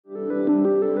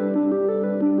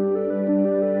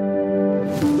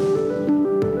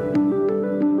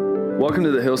Welcome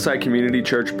to the Hillside Community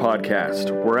Church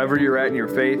podcast. Wherever you're at in your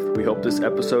faith, we hope this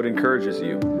episode encourages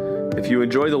you. If you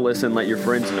enjoy the listen, let your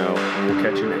friends know, and we'll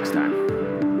catch you next time.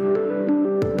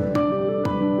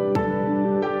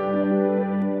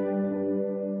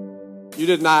 You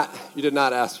did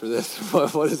not ask for this,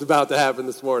 what is about to happen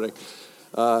this morning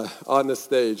on this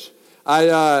stage.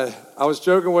 I was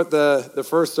joking with the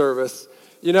first service.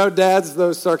 You know, dads,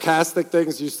 those sarcastic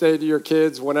things you say to your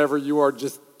kids whenever you are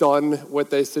just done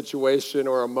with a situation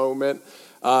or a moment.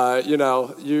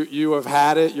 You have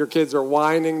had it. Your kids are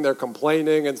whining, they're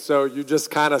complaining, and so you just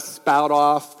kind of spout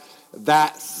off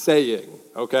that saying,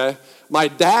 okay? My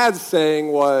dad's saying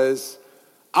was,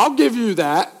 I'll give you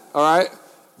that, all right?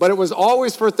 But it was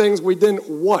always for things we didn't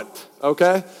want,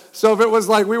 okay? So if it was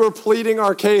like we were pleading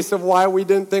our case of why we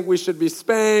didn't think we should be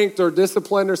spanked or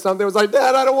disciplined or something, it was like,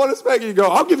 Dad, I don't want a spanking. You go,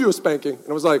 I'll give you a spanking. And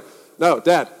it was like, no,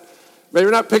 Dad, maybe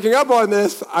you're not picking up on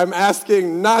this. I'm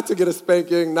asking not to get a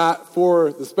spanking, not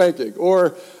for the spanking.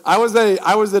 Or I was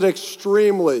an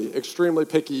extremely, extremely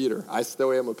picky eater. I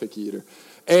still am a picky eater.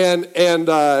 And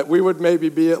we would maybe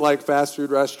be at like fast food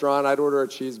restaurant. I'd order a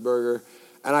cheeseburger.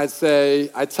 And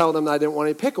I'd tell them that I didn't want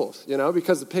any pickles,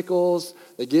 because the pickles,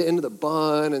 they get into the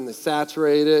bun and they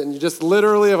saturate it. And you just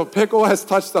literally, if a pickle has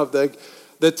touched something,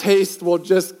 the taste will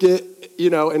just get,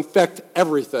 infect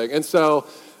everything. And so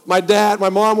my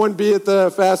mom wouldn't be at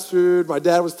the fast food. My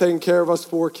dad was taking care of us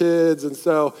 4 kids. And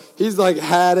so he's like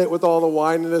had it with all the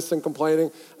whininess and complaining.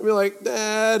 I'd be like,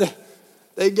 Dad,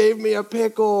 they gave me a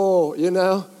pickle,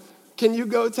 Can you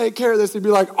go take care of this? He'd be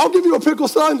like, I'll give you a pickle,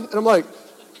 son. And I'm like,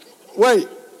 wait,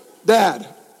 Dad,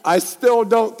 I still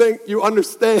don't think you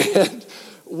understand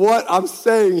what I'm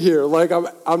saying here. Like,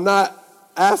 I'm not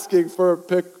asking for a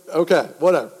pick. Okay,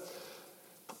 whatever.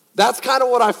 That's kind of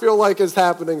what I feel like is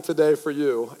happening today for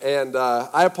you, and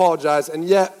I apologize. And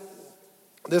yet,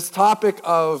 this topic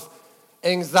of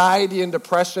anxiety and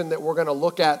depression that we're going to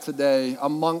look at today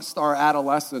amongst our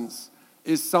adolescents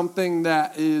is something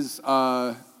that is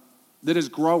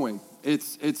growing.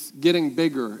 It's getting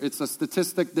bigger. It's a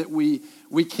statistic that we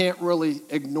can't really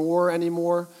ignore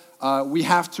anymore. We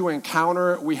have to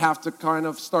encounter it. We have to kind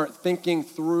of start thinking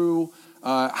through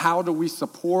how do we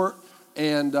support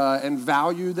and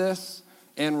value this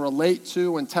and relate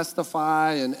to and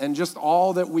testify and just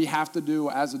all that we have to do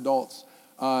as adults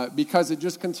because it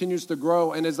just continues to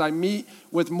grow. And as I meet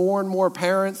with more and more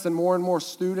parents and more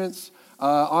students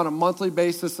on a monthly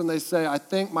basis, and they say, I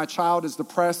think my child is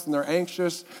depressed and they're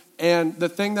anxious. And the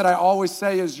thing that I always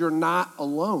say is you're not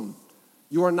alone.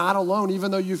 You are not alone. Even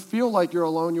though you feel like you're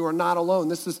alone, you are not alone.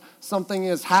 This is something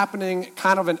that is happening,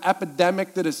 kind of an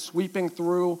epidemic that is sweeping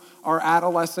through our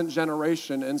adolescent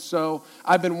generation. And so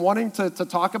I've been wanting to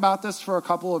talk about this for a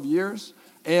couple of years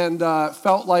and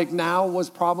felt like now was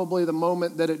probably the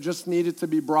moment that it just needed to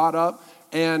be brought up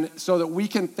and so that we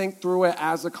can think through it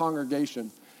as a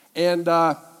congregation. And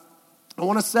I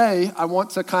want to say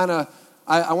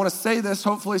this,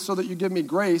 hopefully, so that you give me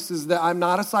grace, is that I'm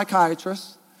not a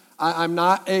psychiatrist. I'm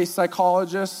not a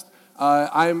psychologist.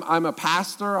 I'm a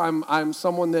pastor. I'm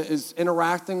someone that is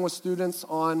interacting with students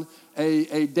on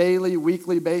a daily,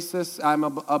 weekly basis. I'm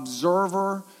an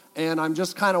observer, and I'm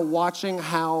just kind of watching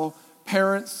how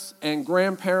parents and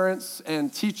grandparents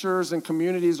and teachers and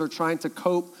communities are trying to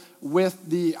cope with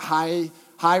the high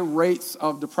rates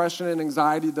of depression and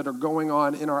anxiety that are going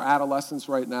on in our adolescents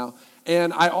right now.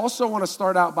 And I also want to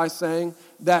start out by saying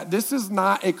that this is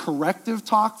not a corrective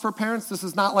talk for parents. This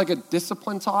is not like a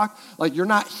discipline talk. Like, you're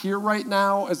not here right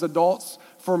now as adults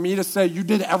for me to say, you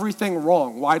did everything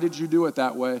wrong. Why did you do it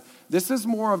that way? This is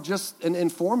more of just an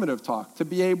informative talk to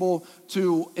be able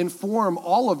to inform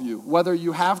all of you, whether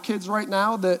you have kids right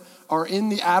now that are in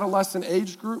the adolescent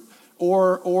age group,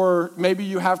 or maybe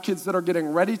you have kids that are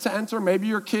getting ready to enter. Maybe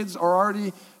your kids are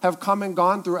already have come and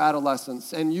gone through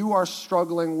adolescence and you are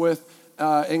struggling with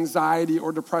anxiety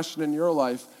or depression in your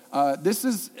life. This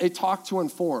is a talk to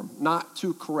inform, not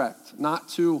to correct, not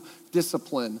to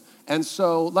discipline. And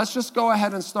so let's just go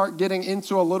ahead and start getting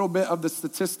into a little bit of the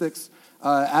statistics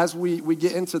as we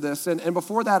get into this. And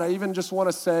before that, I even just want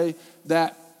to say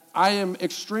that I am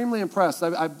extremely impressed.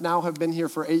 I've now have been here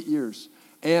for 8 years.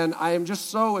 And I am just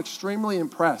so extremely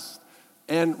impressed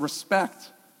and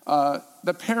respect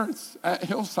the parents at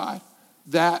Hillside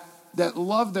that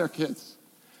love their kids.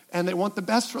 And they want the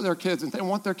best for their kids. And they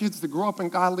want their kids to grow up in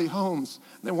godly homes.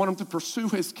 They want them to pursue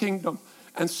his kingdom.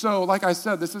 And so, like I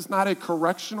said, this is not a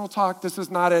correctional talk. This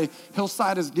is not a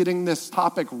Hillside is getting this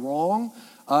topic wrong.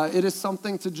 It is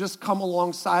something to just come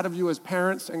alongside of you as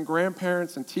parents and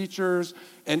grandparents and teachers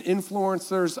and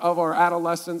influencers of our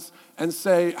adolescents and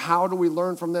say, how do we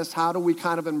learn from this? How do we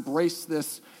kind of embrace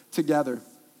this together?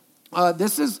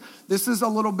 This is a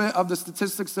little bit of the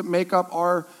statistics that make up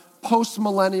our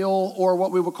post-millennial, or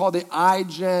what we would call the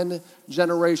iGen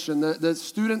generation, the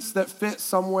students that fit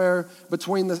somewhere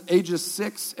between the ages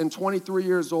 6 and 23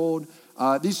 years old.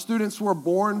 These students were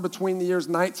born between the years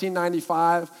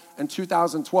 1995 and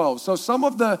 2012. So some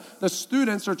of the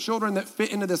students or children that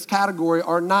fit into this category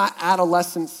are not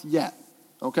adolescents yet,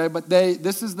 okay? But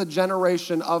this is the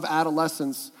generation of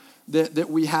adolescents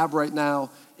that we have right now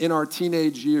in our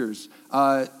teenage years.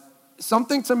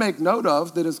 Something to make note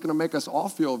of that is going to make us all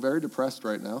feel very depressed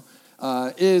right now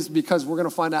is, because we're going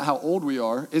to find out how old we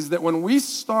are, is that when we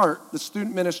start the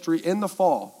student ministry in the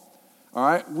fall, all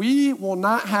right, we will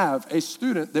not have a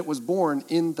student that was born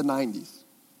in the 90s,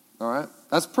 all right?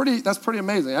 That's pretty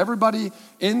amazing. Everybody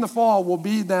in the fall will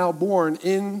be now born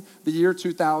in the year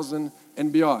 2000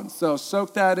 and beyond. So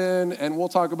soak that in, and we'll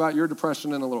talk about your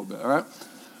depression in a little bit, all right?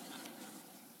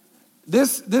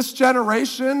 This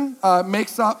generation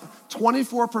makes up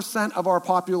 24% of our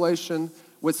population,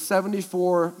 with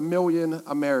 74 million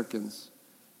Americans.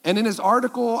 And in his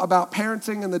article about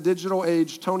parenting in the digital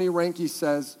age, Tony Reinke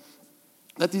says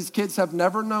that these kids have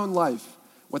never known life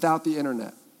without the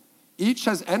internet. Each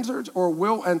has entered or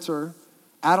will enter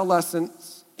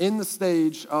adolescence in the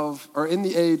age of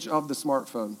the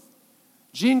smartphone.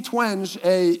 Jean Twenge,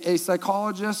 a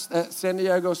psychologist at San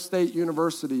Diego State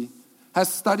University,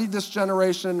 has studied this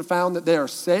generation and found that they are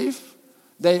safe,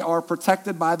 they are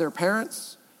protected by their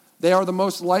parents, they are the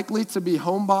most likely to be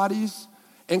homebodies,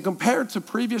 and compared to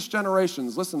previous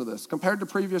generations, listen to this, compared to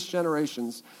previous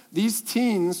generations, these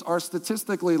teens are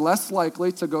statistically less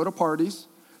likely to go to parties,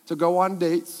 to go on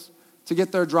dates, to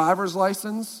get their driver's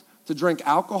license, to drink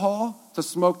alcohol, to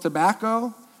smoke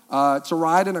tobacco, to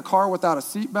ride in a car without a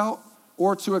seatbelt,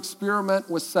 or to experiment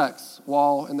with sex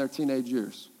while in their teenage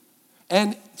years.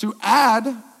 And to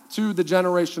add to the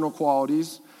generational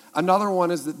qualities, another one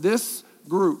is that this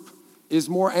group is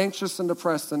more anxious and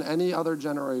depressed than any other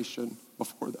generation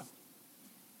before them.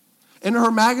 In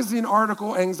her magazine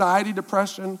article, Anxiety,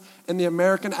 Depression, and the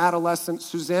American Adolescent,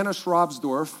 Susanna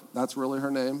Schrobsdorf, that's really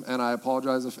her name, and I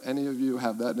apologize if any of you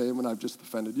have that name and I've just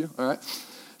offended you, all right?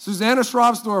 Susanna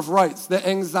Schrobsdorf writes that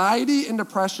anxiety and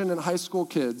depression in high school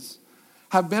kids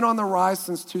have been on the rise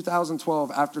since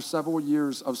 2012 after several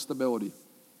years of stability.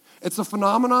 It's a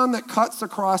phenomenon that cuts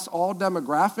across all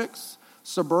demographics,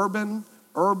 suburban,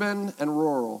 urban, and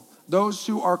rural, those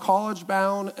who are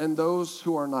college-bound and those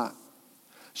who are not.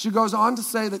 She goes on to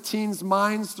say that teens'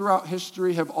 minds throughout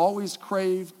history have always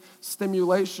craved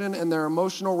stimulation, and their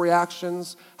emotional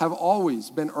reactions have always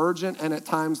been urgent and at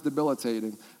times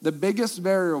debilitating. The biggest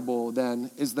variable,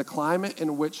 then, is the climate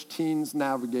in which teens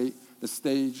navigate the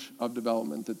stage of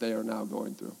development that they are now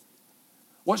going through.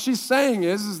 What she's saying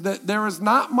is that there is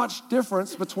not much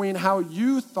difference between how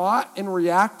you thought and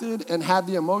reacted and had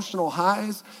the emotional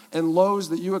highs and lows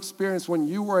that you experienced when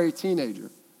you were a teenager.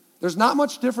 There's not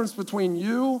much difference between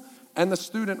you and the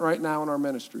student right now in our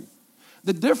ministry.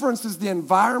 The difference is the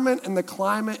environment and the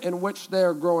climate in which they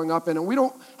are growing up in. And we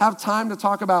don't have time to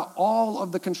talk about all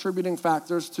of the contributing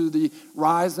factors to the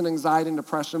rise in anxiety and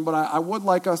depression, but I would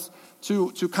like us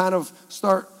to kind of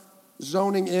start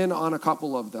zoning in on a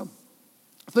couple of them.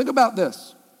 Think about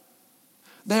this.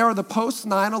 They are the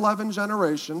post-9/11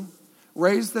 generation,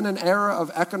 raised in an era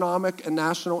of economic and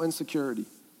national insecurity.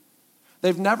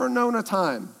 They've never known a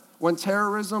time when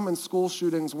terrorism and school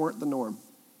shootings weren't the norm.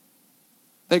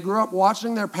 They grew up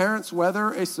watching their parents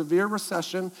weather a severe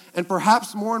recession, and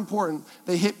perhaps more important,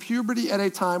 they hit puberty at a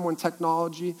time when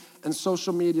technology and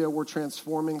social media were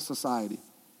transforming society.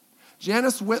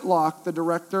 Janice Whitlock, the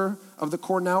director of the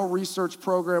Cornell Research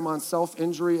Program on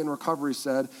Self-Injury and Recovery,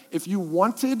 said, if you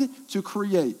wanted to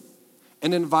create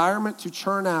an environment to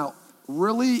churn out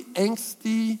really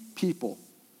angsty people,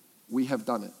 we have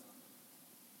done it.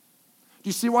 Do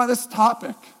you see why this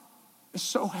topic is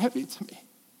so heavy to me?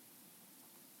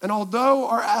 And although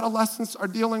our adolescents are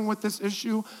dealing with this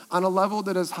issue on a level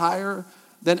that is higher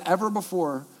than ever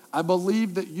before, I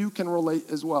believe that you can relate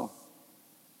as well.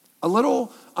 A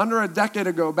little under a decade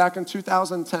ago, back in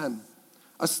 2010,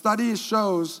 a study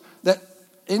shows that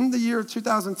in the year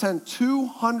 2010,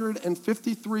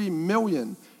 253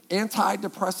 million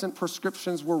antidepressant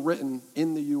prescriptions were written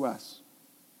in the U.S.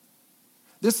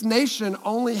 This nation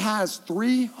only has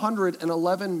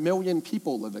 311 million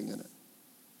people living in it.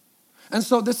 And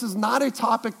so this is not a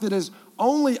topic that is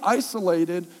only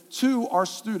isolated to our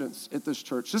students at this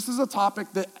church. This is a topic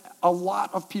that a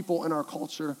lot of people in our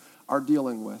culture are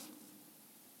dealing with.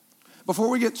 Before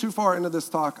we get too far into this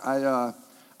talk,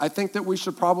 I think that we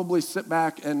should probably sit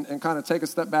back and kind of take a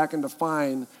step back and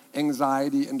define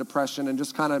anxiety and depression and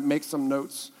just kind of make some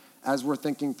notes as we're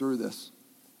thinking through this.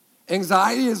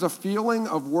 Anxiety is a feeling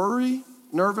of worry,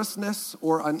 nervousness,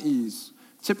 or unease,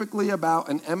 typically about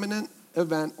an imminent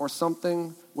event or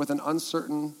something with an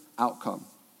uncertain outcome.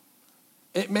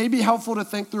 It may be helpful to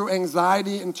think through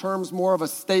anxiety in terms more of a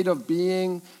state of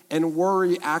being, and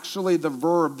worry actually the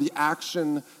verb, the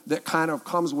action that kind of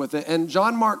comes with it. And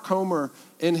John Mark Comer,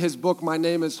 in his book, My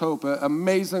Name is Hope, an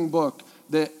amazing book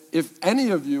that if any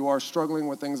of you are struggling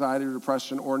with anxiety or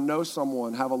depression or know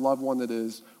someone, have a loved one that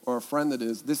is, or a friend that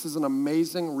is, this is an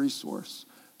amazing resource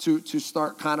to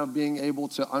start kind of being able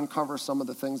to uncover some of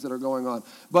the things that are going on.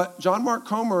 But John Mark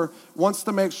Comer wants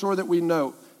to make sure that we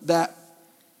note that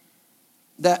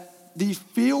the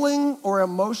feeling or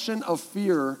emotion of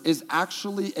fear is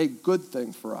actually a good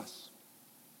thing for us.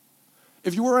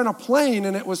 If you were in a plane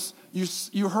and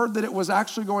you heard that it was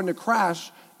actually going to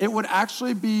crash, it would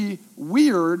actually be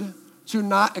weird to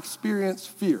not experience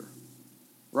fear,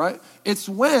 right? It's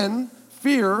when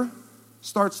fear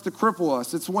starts to cripple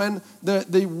us. It's when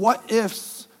the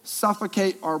what-ifs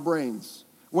suffocate our brains.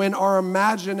 When our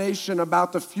imagination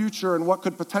about the future and what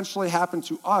could potentially happen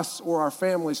to us or our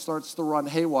family starts to run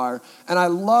haywire. And I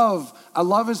love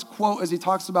his quote as he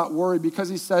talks about worry, because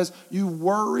he says, you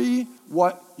worry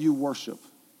what you worship.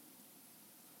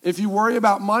 If you worry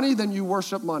about money, then you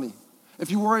worship money. If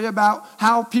you worry about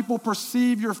how people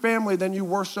perceive your family, then you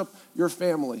worship your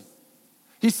family.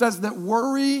 He says that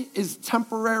worry is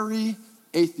temporary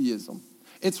atheism.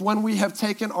 It's when we have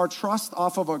taken our trust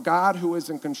off of a God who is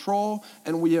in control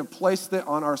and we have placed it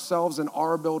on ourselves and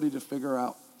our ability to figure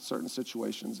out certain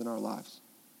situations in our lives.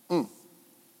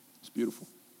 It's beautiful.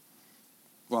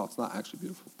 Well, it's not actually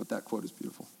beautiful, but that quote is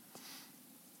beautiful.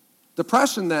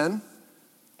 Depression, then,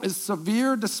 is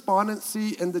severe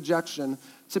despondency and dejection,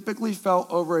 typically felt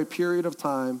over a period of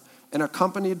time and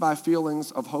accompanied by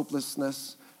feelings of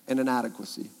hopelessness and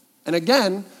inadequacy. And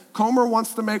again, Comer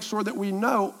wants to make sure that we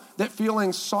note that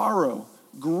feeling sorrow,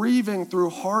 grieving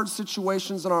through hard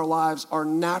situations in our lives are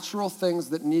natural things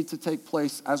that need to take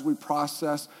place as we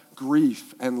process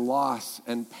grief and loss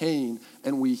and pain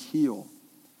and we heal.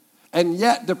 And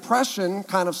yet depression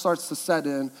kind of starts to set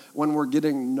in when we're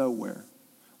getting nowhere,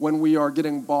 when we are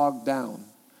getting bogged down,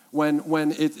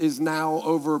 when it is now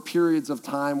over periods of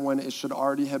time when it should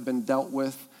already have been dealt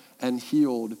with and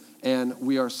healed, and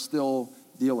we are still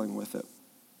dealing with it.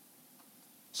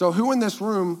 So who in this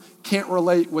room can't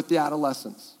relate with the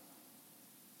adolescents?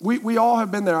 We all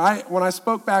have been there. When I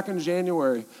spoke back in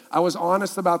January, I was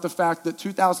honest about the fact that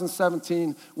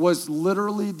 2017 was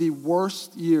literally the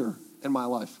worst year in my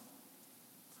life.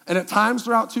 And at times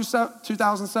throughout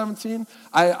 2017,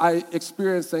 I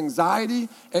experienced anxiety.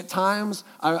 At times,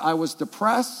 I was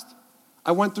depressed.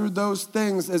 I went through those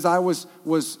things as I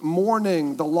was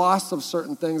mourning the loss of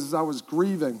certain things, as I was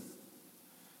grieving.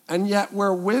 And yet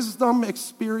where wisdom,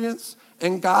 experience,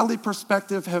 and godly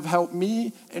perspective have helped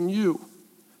me and you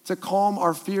to calm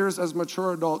our fears as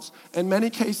mature adults, in many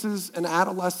cases, an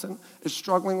adolescent is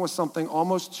struggling with something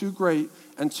almost too great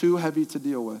and too heavy to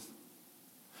deal with.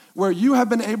 Where you have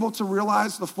been able to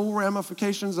realize the full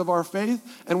ramifications of our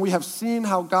faith, and we have seen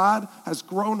how God has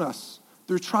grown us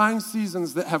through trying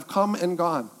seasons that have come and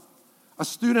gone. A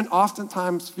student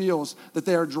oftentimes feels that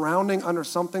they are drowning under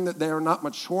something that they are not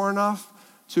mature enough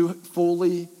to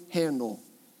fully handle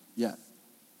yet.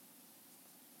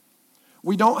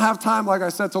 We don't have time, like I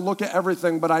said, to look at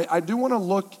everything, but I do want to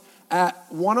look at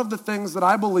one of the things that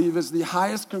I believe is the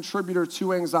highest contributor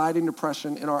to anxiety and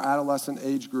depression in our adolescent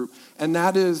age group, and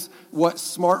that is what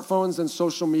smartphones and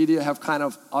social media have kind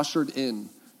of ushered in,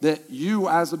 that you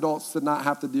as adults did not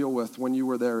have to deal with when you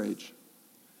were their age.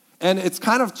 And it's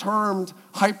kind of termed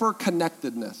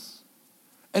hyper-connectedness.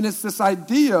 And it's this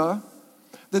idea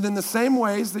that in the same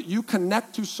ways that you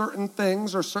connect to certain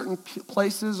things or certain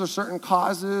places or certain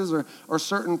causes or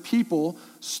certain people,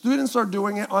 students are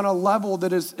doing it on a level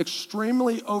that is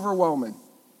extremely overwhelming.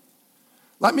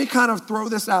 Let me kind of throw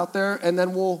this out there, and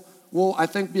then we'll I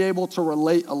think, be able to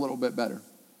relate a little bit better.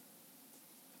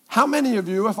 How many of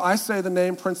you, if I say the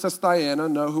name Princess Diana,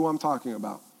 know who I'm talking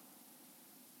about?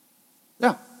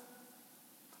 Yeah.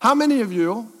 How many of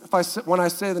you, when I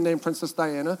say the name Princess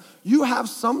Diana, you have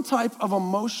some type of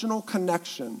emotional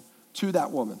connection to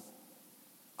that woman?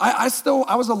 I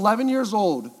was 11 years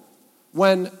old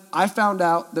when I found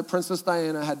out that Princess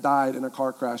Diana had died in a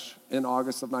car crash in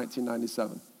August of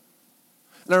 1997.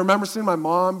 And I remember seeing my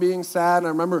mom being sad, and I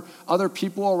remember other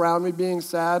people around me being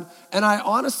sad. And I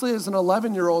honestly, as an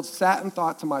 11-year-old, sat and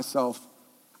thought to myself,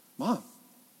 Mom,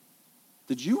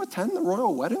 did you attend the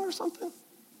royal wedding or something?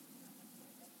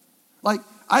 Like,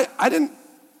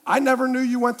 I never knew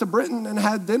you went to Britain and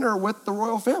had dinner with the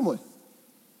royal family.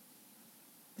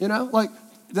 You know, like,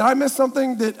 did I miss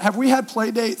something? Have we had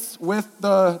play dates with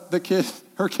the kids,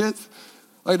 her kids?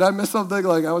 Like, did I miss something?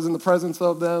 Like, I was in the presence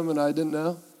of them and I didn't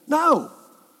know? No.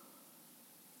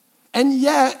 And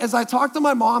yet, as I talked to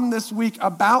my mom this week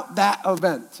about that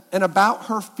event and about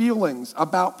her feelings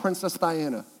about Princess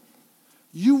Diana,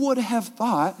 you would have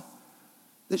thought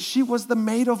that she was the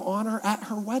maid of honor at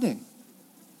her wedding,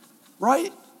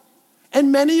 right?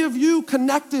 And many of you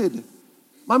connected.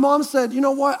 My mom said, you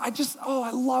know what,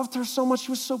 I loved her so much.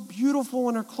 She was so beautiful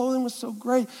and her clothing was so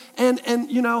great.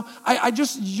 And you know, I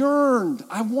just yearned.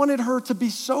 I wanted her to be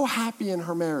so happy in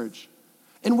her marriage,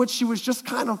 in which she was just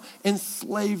kind of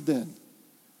enslaved in.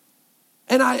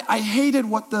 And I hated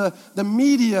what the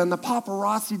media and the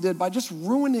paparazzi did by just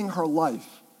ruining her life.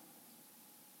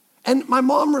 And my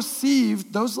mom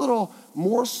received those little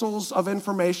morsels of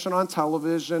information on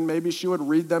television. Maybe she would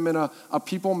read them in a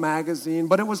People magazine,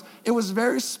 but it was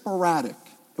very sporadic.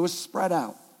 It was spread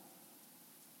out.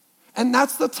 And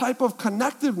that's the type of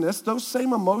connectiveness, those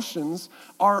same emotions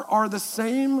are the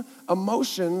same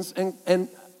emotions and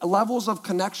levels of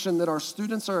connection that our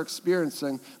students are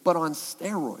experiencing, but on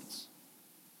steroids.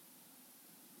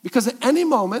 Because at any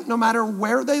moment, no matter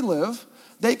where they live,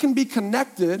 they can be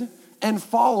connected and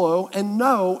follow and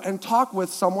know and talk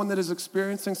with someone that is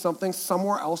experiencing something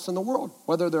somewhere else in the world,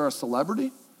 whether they're a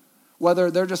celebrity, whether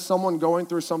they're just someone going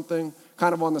through something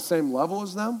kind of on the same level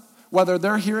as them, whether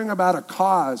they're hearing about a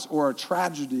cause or a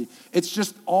tragedy. It's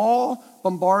just all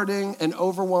bombarding and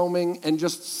overwhelming and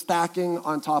just stacking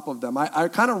on top of them. I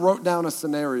kind of wrote down a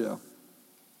scenario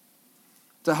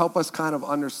to help us kind of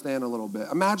understand a little bit.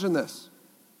 Imagine this.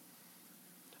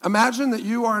 Imagine that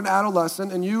you are an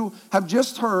adolescent and you have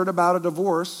just heard about a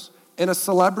divorce in a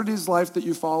celebrity's life that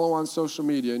you follow on social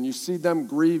media, and you see them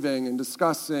grieving and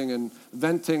discussing and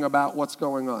venting about what's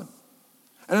going on.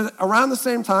 And around the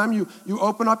same time, you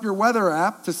open up your weather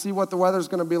app to see what the weather's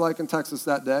going to be like in Texas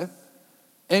that day,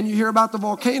 and you hear about the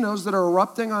volcanoes that are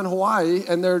erupting on Hawaii,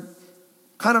 and they're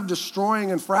kind of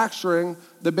destroying and fracturing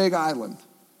the Big Island.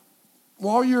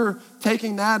 While you're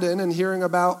taking that in and hearing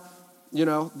about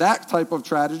that type of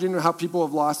tragedy and how people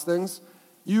have lost things,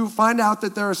 you find out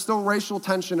that there is still racial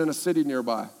tension in a city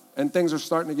nearby, and things are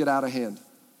starting to get out of hand.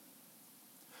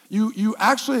 You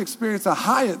actually experience a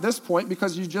high at this point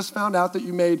because you just found out that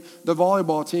you made the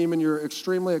volleyball team, and you're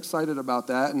extremely excited about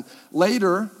that. And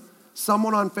later,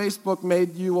 someone on Facebook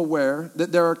made you aware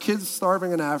that there are kids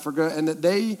starving in Africa and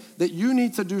that you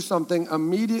need to do something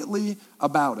immediately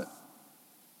about it.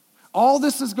 All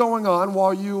this is going on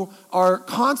while you are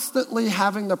constantly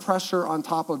having the pressure on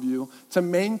top of you to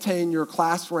maintain your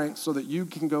class rank so that you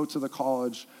can go to the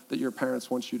college that your parents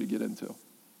want you to get into.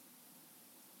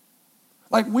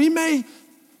 Like, we may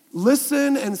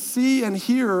listen and see and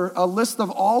hear a list of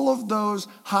all of those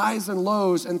highs and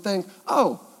lows and think,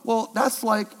 oh, well, that's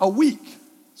like a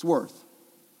week's worth.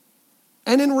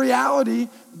 And in reality,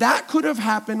 that could have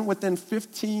happened within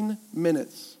 15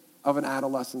 minutes of an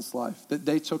adolescent's life, that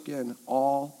they took in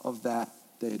all of that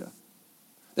data.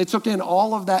 They took in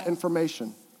all of that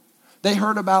information. They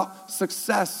heard about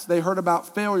success, they heard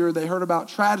about failure, they heard about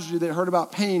tragedy, they heard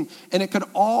about pain, and it could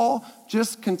all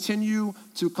just continue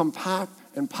to compact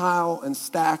and pile and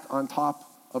stack on top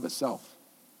of itself.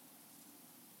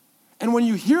 And when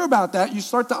you hear about that, you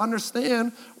start to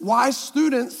understand why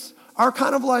students are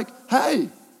kind of like, hey,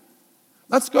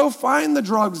 let's go find the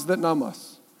drugs that numb us.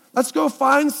 Let's go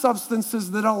find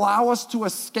substances that allow us to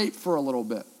escape for a little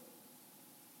bit.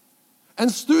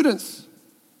 And students,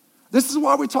 this is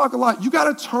why we talk a lot. You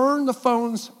got to turn the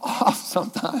phones off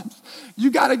sometimes.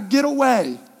 You got to get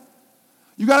away.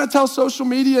 You got to tell social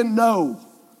media, no,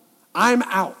 I'm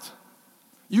out.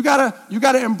 You got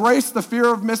to embrace the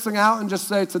fear of missing out and just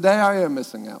say, today I am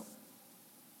missing out.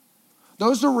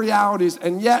 Those are realities,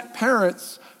 and yet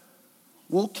parents,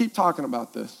 we'll keep talking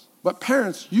about this, but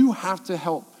parents, you have to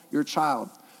help your child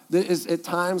that is at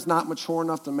times not mature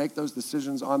enough to make those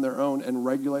decisions on their own and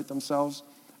regulate themselves.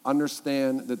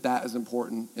 Understand that is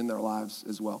important in their lives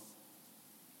as well.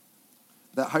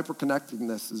 That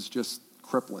hyperconnectedness is just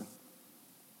crippling.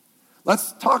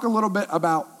 Let's talk a little bit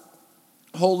about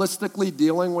holistically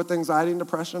dealing with anxiety and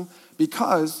depression,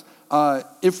 because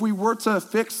if we were to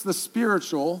fix the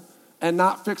spiritual and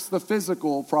not fix the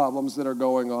physical problems that are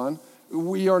going on,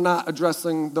 we are not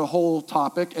addressing the whole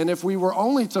topic. And if we were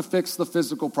only to fix the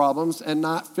physical problems and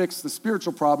not fix the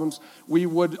spiritual problems, we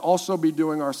would also be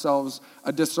doing ourselves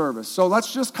a disservice. So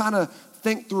let's just kind of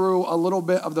think through a little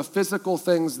bit of the physical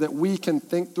things that we can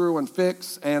think through and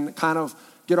fix, and kind of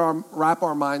wrap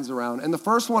our minds around. And the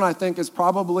first one, I think, is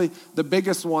probably the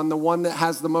biggest one, the one that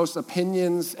has the most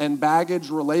opinions and baggage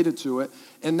related to it,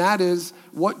 and that is,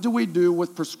 what do we do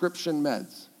with prescription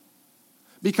meds?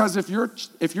 Because if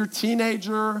your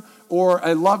teenager or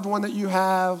a loved one that you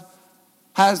have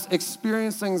has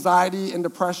experienced anxiety and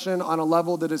depression on a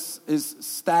level that is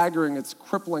staggering, it's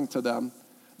crippling to them,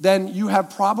 then you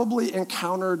have probably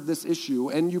encountered this issue,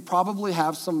 and you probably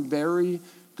have some very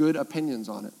good opinions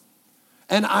on it.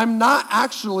 And I'm not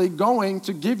actually going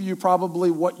to give you probably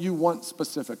what you want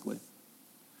specifically.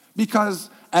 Because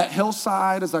at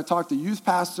Hillside, as I talk to youth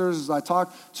pastors, as I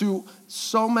talk to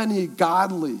so many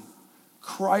godly,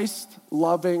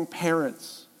 Christ-loving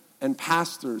parents and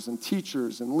pastors and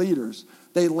teachers and leaders,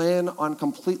 they land on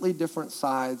completely different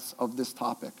sides of this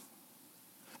topic.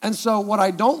 And so what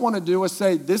I don't want to do is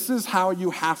say, this is how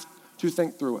you have to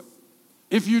think through it.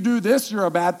 If you do this, you're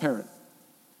a bad parent.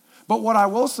 But what I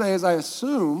will say is I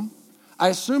assume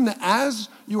that as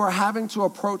you are having to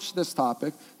approach this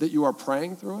topic, that you are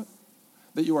praying through it,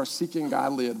 that you are seeking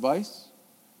godly advice,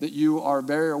 that you are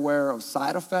very aware of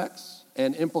side effects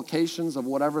and implications of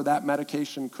whatever that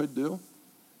medication could do,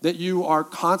 that you are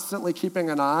constantly keeping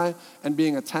an eye and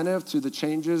being attentive to the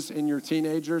changes in your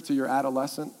teenager, to your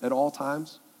adolescent at all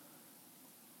times,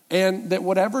 and that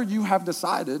whatever you have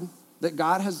decided, that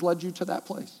God has led you to that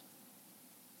place.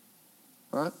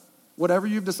 All right? Whatever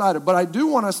you've decided. But I do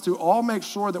want us to all make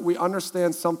sure that we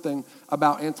understand something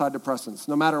about antidepressants,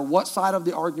 no matter what side of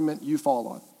the argument you fall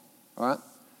on. All right?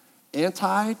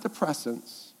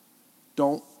 Antidepressants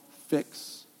don't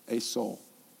fix a soul.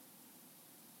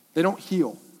 They don't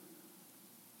heal.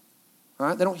 All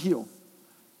right? They don't heal.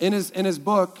 In his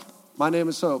book, My Name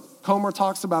is Hope, Comer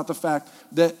talks about the fact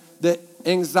that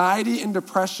anxiety and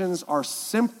depressions are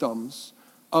symptoms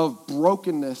of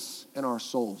brokenness in our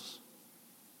souls.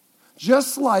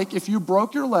 Just like if you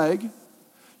broke your leg,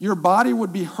 your body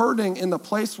would be hurting in the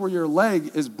place where your leg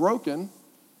is broken,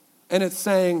 and it's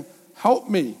saying, help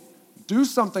me, do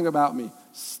something about me,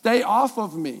 stay off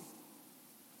of me.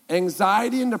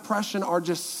 Anxiety and depression are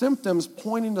just symptoms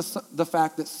pointing to the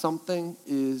fact that something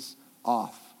is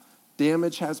off.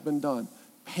 Damage has been done.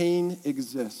 Pain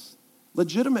exists.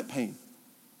 Legitimate pain.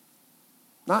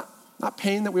 Not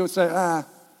pain that we would say,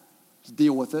 just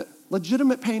deal with it.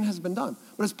 Legitimate pain has been done.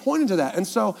 But it's pointing to that. And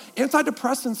so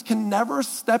antidepressants can never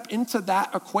step into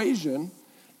that equation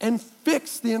and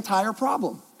fix the entire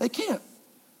problem. They can't.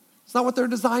 It's not what they're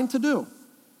designed to do.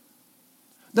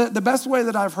 The best way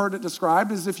that I've heard it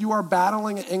described is if you are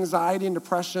battling anxiety and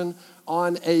depression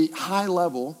on a high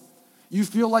level, you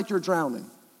feel like you're drowning.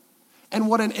 And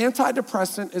what an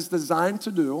antidepressant is designed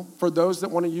to do, for those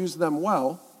that want to use them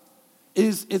well,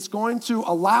 is it's going to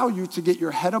allow you to get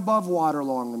your head above water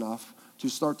long enough to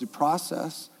start to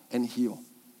process and heal,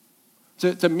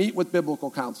 to meet with biblical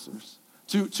counselors,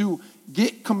 to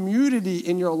get community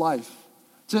in your life,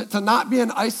 to not be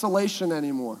in isolation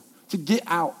anymore, to get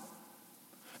out.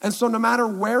 And so no matter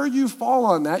where you fall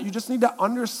on that, you just need to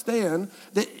understand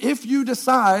that if you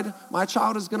decide, my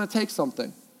child is going to take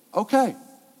something, okay,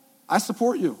 I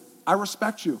support you, I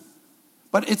respect you,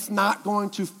 but it's not going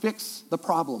to fix the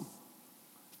problem.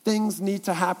 Things need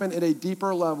to happen at a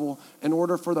deeper level in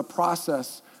order for the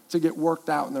process to get worked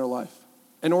out in their life,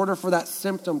 in order for that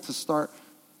symptom to start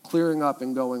clearing up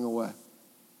and going away.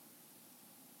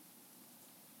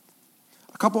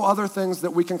 A couple other things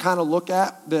that we can kind of look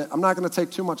at that I'm not going to take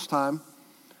too much time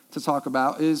to talk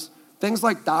about is things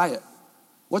like diet.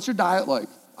 What's your diet like?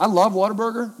 I love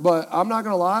Whataburger, but I'm not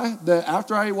going to lie that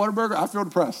after I eat Whataburger, I feel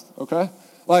depressed, okay?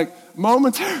 Like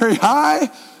momentary high,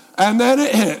 and then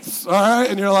it hits, all right?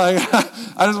 And you're like,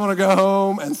 I just want to go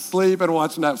home and sleep and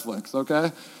watch Netflix,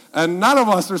 okay? And none of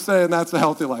us are saying that's a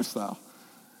healthy lifestyle.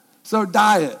 So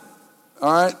diet,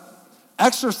 all right?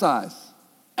 Exercise.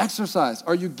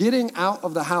 Are you getting out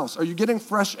of the house? Are you getting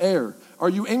fresh air? Are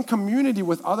you in community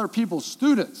with other people,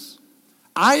 students?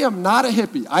 I am not a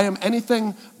hippie. I am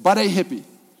anything but a hippie.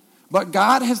 But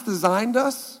God has designed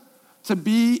us to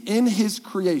be in his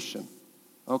creation,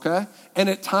 okay? And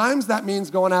at times that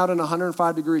means going out in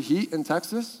 105-degree heat in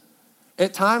Texas.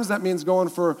 At times that means going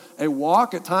for a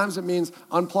walk. At times it means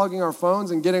unplugging our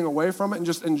phones and getting away from it and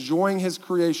just enjoying his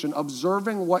creation,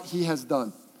 observing what he has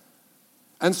done.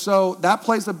 And so that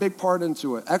plays a big part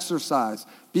into it. Exercise,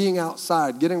 being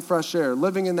outside, getting fresh air,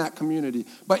 living in that community.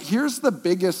 But here's the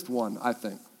biggest one, I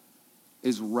think,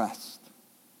 is rest.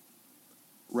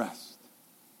 Rest.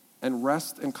 And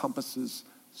rest encompasses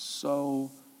so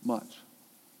much.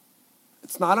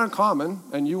 It's not uncommon,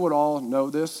 and you would all know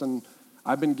this, and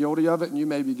I've been guilty of it, and you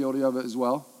may be guilty of it as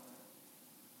well.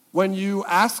 When you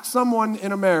ask someone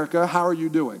in America, how are you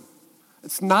doing?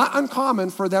 It's not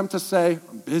uncommon for them to say,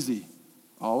 I'm busy,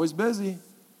 always busy,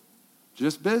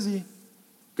 just busy.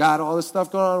 Got all this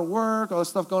stuff going on at work, all this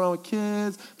stuff going on with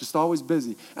kids, just always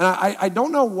busy. And I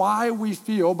don't know why we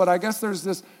feel, but I guess there's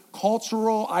this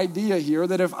cultural idea here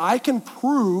that if I can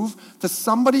prove to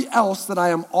somebody else that I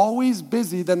am always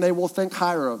busy, then they will think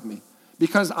higher of me.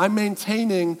 Because I'm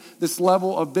maintaining this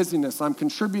level of busyness. I'm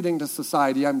contributing to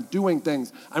society. I'm doing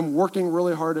things. I'm working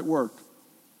really hard at work.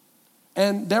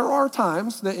 And there are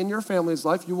times that in your family's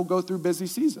life you will go through busy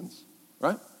seasons,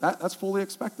 right? That's fully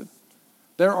expected.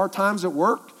 There are times at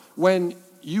work when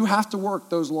you have to work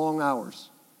those long hours.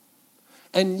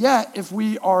 And yet, if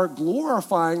we are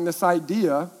glorifying this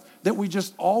idea that we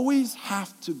just always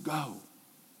have to go,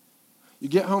 you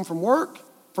get home from work,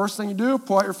 first thing you do,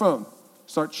 pull out your phone.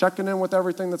 Start checking in with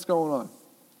everything that's going on.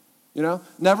 You know,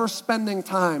 never spending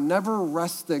time, never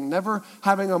resting, never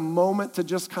having a moment to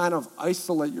just kind of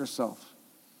isolate yourself.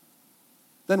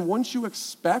 Then wouldn't you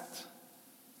expect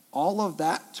all of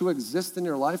that to exist in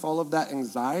your life, all of that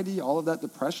anxiety, all of that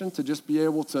depression, to just be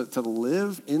able to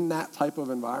live in that type of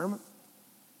environment?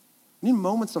 You need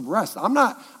moments of rest. I'm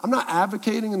not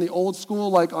advocating in the old school,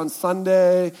 like on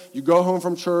Sunday, you go home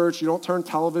from church, you don't turn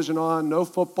television on, no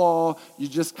football, you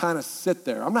just kind of sit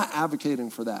there. I'm not advocating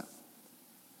for that.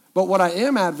 But what I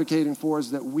am advocating for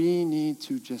is that we need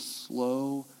to just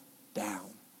slow down.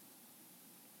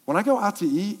 When I go out to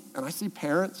eat and I see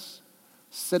parents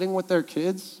sitting with their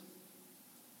kids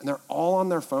and they're all on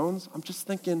their phones, I'm just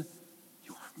thinking,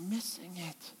 you are missing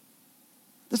it.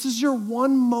 This is your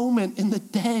one moment in the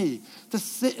day to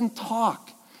sit and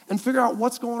talk and figure out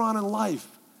what's going on in life.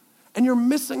 And you're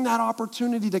missing that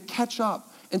opportunity to catch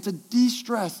up and to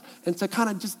de-stress and to kind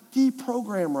of just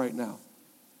deprogram right now.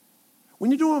 We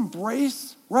need to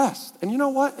embrace rest. And you know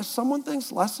what? If someone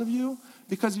thinks less of you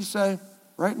because you say,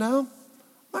 right now,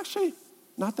 I'm actually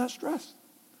not that stressed.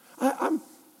 I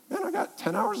got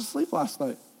 10 hours of sleep last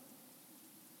night.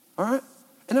 All right?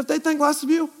 And if they think less of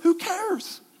you, who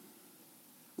cares?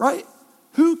 Right?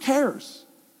 Who cares?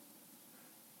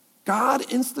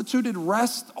 God instituted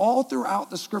rest all throughout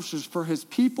the scriptures for his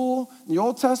people, in the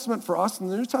Old Testament, for us in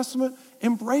the New Testament.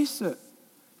 Embrace it.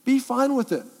 Be fine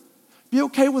with it. Be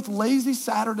okay with lazy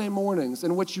Saturday mornings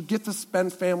in which you get to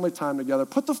spend family time together.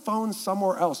 Put the phone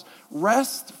somewhere else.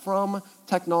 Rest from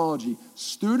technology.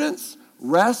 Students,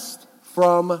 rest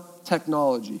from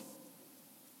technology.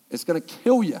 It's going to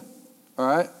kill you, all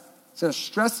right? It's going to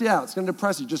stress you out. It's going to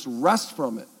depress you. Just rest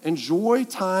from it. Enjoy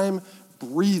time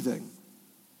breathing.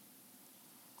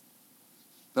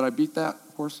 Did I beat that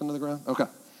horse into the ground? Okay.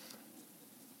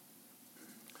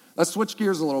 Let's switch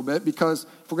gears a little bit, because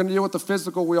if we're going to deal with the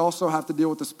physical, we also have to deal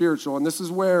with the spiritual. And this is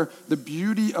where the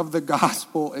beauty of the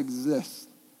gospel exists.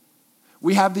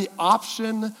 We have the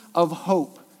option of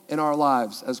hope in our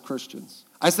lives as Christians.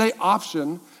 I say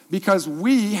option because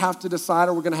we have to decide,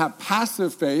 are we going to have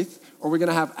passive faith or are we going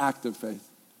to have active faith?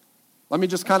 Let me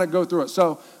just kind of go through it.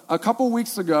 So a couple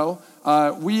weeks ago,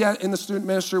 we in the student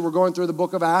ministry were going through the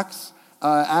book of Acts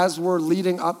as we're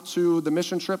leading up to the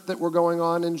mission trip that we're going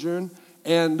on in June,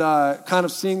 and kind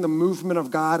of seeing the movement of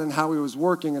God and how he was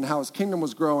working and how his kingdom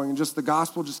was growing, and just the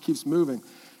gospel just keeps moving.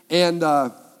 And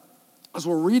as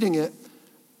we're reading it,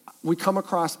 we come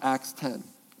across Acts 10,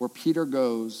 where Peter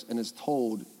goes and is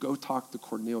told, go talk to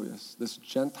Cornelius, this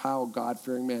Gentile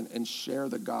God-fearing man, and share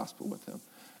the gospel with him.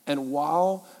 And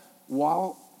while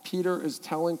Peter is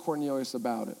telling Cornelius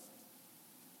about it,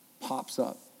 pops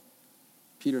up,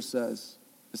 Peter says,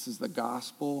 this is the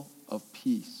gospel of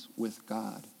peace with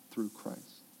God through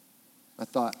Christ. I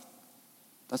thought,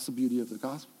 that's the beauty of the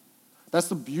gospel. That's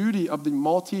the beauty of the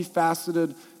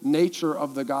multifaceted nature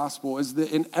of the gospel, is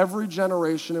that in every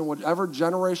generation, in whatever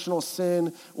generational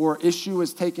sin or issue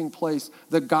is taking place,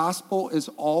 the gospel is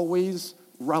always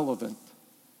relevant.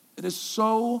 It is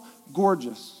so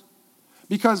gorgeous.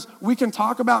 Because we can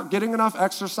talk about getting enough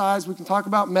exercise, we can talk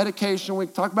about medication, we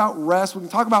can talk about rest, we can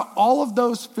talk about all of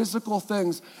those physical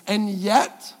things, and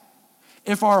yet,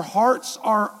 if our hearts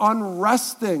are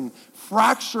unresting,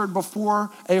 fractured before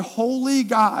a holy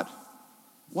God,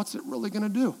 what's it really going to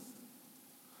do?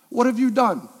 What have you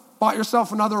done? Bought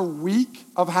yourself another week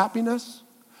of happiness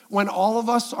when all of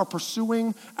us are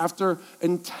pursuing after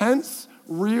intense,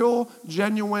 real,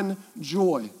 genuine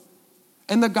joy?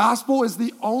 And the gospel is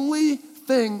the only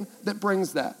thing that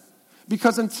brings that.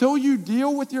 Because until you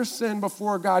deal with your sin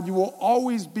before God, you will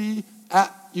always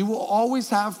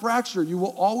have fracture. You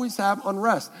will always have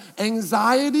unrest.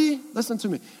 Anxiety, listen to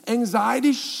me,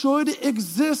 anxiety should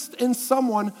exist in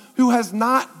someone who has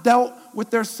not dealt with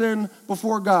their sin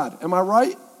before God. Am I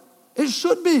right? It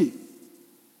should be.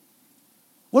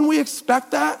 When we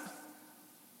expect that,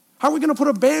 How are we going to put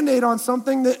a Band-Aid on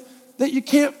something that you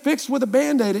can't fix with a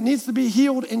Band-Aid? It needs to be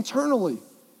healed internally.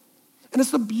 And it's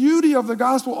the beauty of the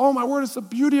gospel. Oh, my word, it's the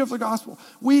beauty of the gospel.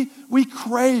 We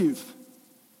crave.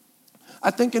 I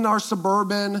think in our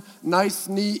suburban, nice,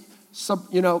 neat,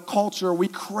 culture, we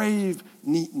crave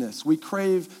neatness. We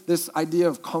crave this idea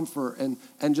of comfort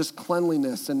and just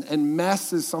cleanliness. And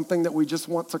mess is something that we just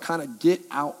want to kind of get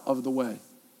out of the way.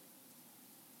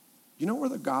 You know where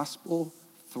the gospel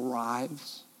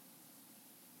thrives?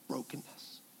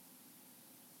 Brokenness.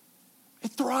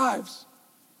 It thrives.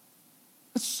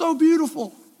 It's so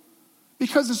beautiful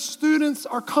because the students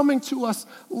are coming to us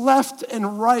left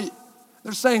and right.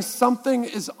 They're saying something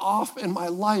is off in my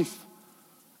life.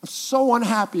 I'm so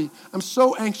unhappy. I'm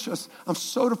so anxious. I'm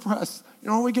so depressed. You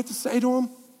know what we get to say to them?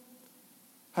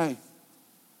 Hey,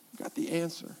 we got the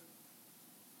answer.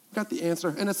 We got the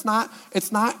answer. And it's not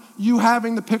you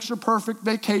having the picture perfect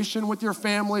vacation with your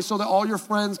family so that all your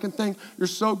friends can think you're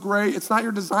so great. It's not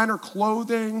your designer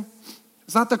clothing.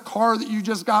 It's not the car that you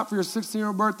just got for your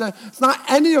 16-year-old birthday. It's not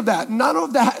any of that. None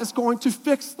of that is going to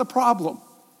fix the problem.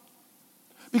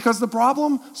 Because the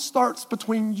problem starts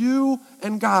between you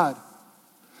and God.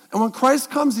 And when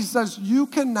Christ comes, he says, you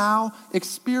can now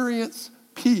experience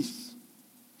peace.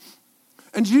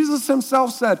 And Jesus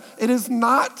himself said, it is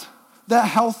not the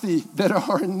healthy that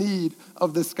are in need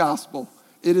of this gospel.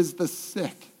 It is the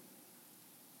sick.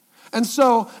 And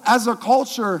so, as a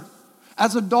culture,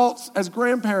 as adults, as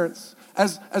grandparents,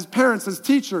 as parents, as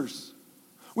teachers,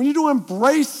 we need to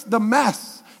embrace the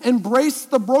mess, embrace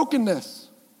the brokenness.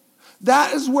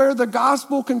 That is where the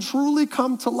gospel can truly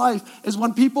come to life, is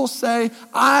when people say,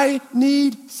 I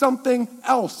need something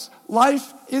else.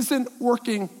 Life isn't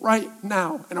working right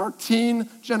now, and our teen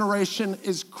generation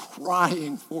is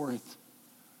crying for it.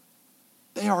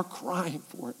 They are crying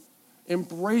for it.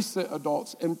 Embrace it,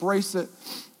 adults. Embrace it,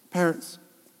 parents.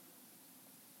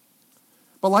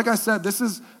 But like I said, this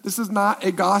is not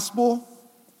a gospel.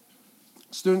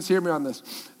 Students, hear me on this.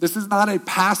 This is not a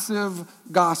passive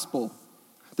gospel.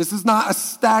 This is not a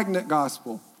stagnant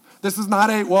gospel. This is not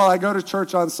I go to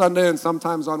church on Sunday and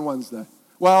sometimes on Wednesday.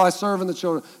 Well, I serve in the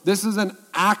children. This is an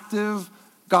active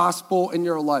gospel in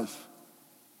your life.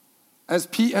 As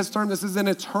Pete has termed, this is an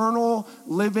eternal,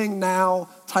 living now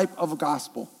type of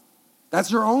gospel.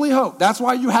 That's your only hope. That's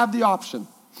why you have the option.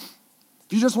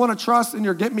 If you just want to trust in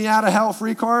your get me out of hell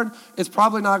free card, it's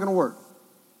probably not going to work.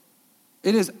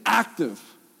 It is active.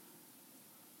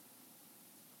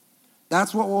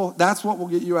 That's what will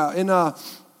get you out.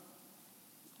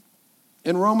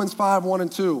 In Romans 5, 1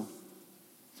 and 2,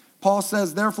 Paul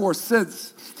says, therefore,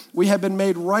 since we have been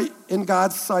made right in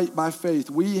God's sight by faith,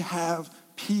 we have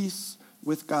peace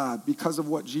with God because of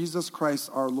what Jesus Christ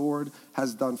our Lord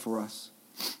has done for us.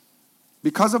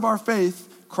 Because of our faith,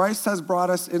 Christ has brought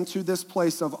us into this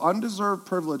place of undeserved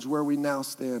privilege where we now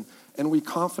stand, and we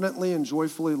confidently and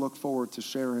joyfully look forward to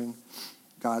sharing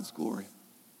God's glory.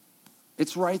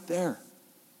 It's right there.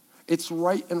 It's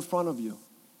right in front of you.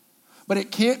 But it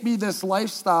can't be this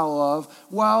lifestyle of,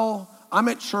 well, I'm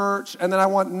at church, and then I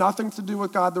want nothing to do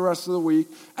with God the rest of the week,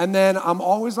 and then I'm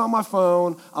always on my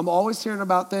phone, I'm always hearing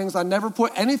about things, I never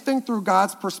put anything through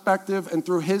God's perspective and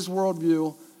through his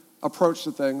worldview approach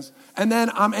to things, and then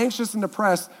I'm anxious and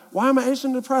depressed. Why am I anxious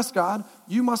and depressed, God?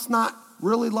 You must not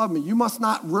really love me. You must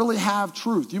not really have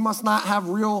truth. You must not have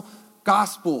real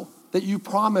gospel that you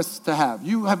promised to have.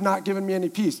 You have not given me any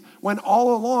peace. When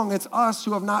all along, it's us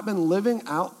who have not been living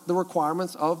out the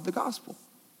requirements of the gospel.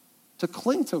 To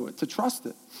cling to it, to trust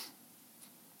it.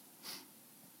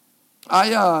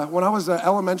 When I was an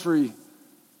elementary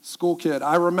school kid,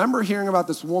 I remember hearing about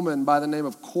this woman by the name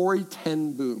of Corrie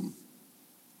ten Boom.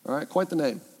 All right, quite the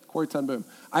name, Corrie ten Boom.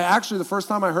 The first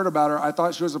time I heard about her, I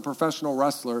thought she was a professional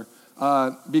wrestler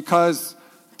because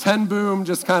ten Boom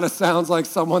just kind of sounds like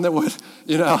someone that would,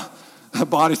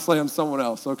 body slam someone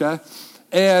else, okay?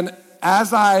 And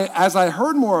as I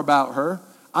heard more about her,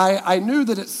 I knew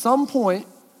that at some point,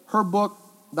 her book,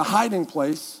 The Hiding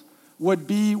Place, would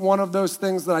be one of those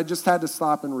things that I just had to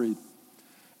stop and read.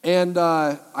 And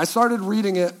I started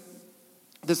reading it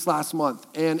this last month.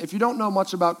 And if you don't know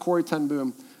much about Corrie ten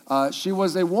Boom, she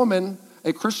was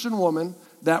a Christian woman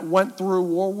that went through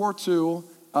World War II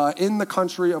in the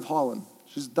country of Holland.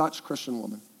 She's a Dutch Christian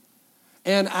woman.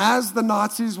 And as the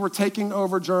Nazis were taking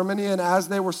over Germany and as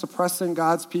they were suppressing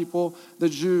God's people, the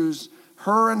Jews,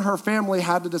 her and her family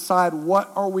had to decide,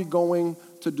 what are we going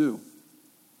to do?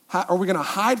 Are we going to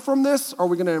hide from this? Are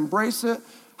we going to embrace it?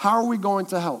 How are we going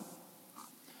to help?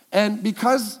 And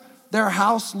because their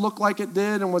house looked like it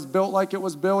did and was built like it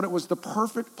was built, it was the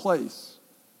perfect place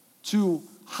to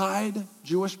hide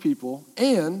Jewish people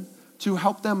and to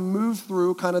help them move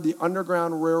through kind of the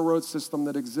underground railroad system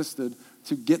that existed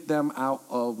to get them out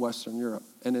of Western Europe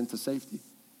and into safety.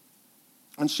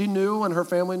 And she knew, and her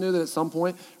family knew, that at some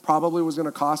point probably was going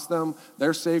to cost them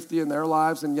their safety and their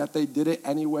lives, and yet they did it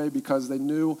anyway because they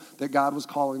knew that God was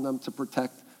calling them to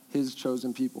protect his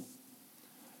chosen people.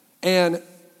 And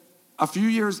a few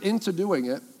years into doing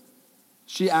it,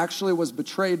 she actually was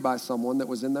betrayed by someone that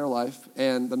was in their life,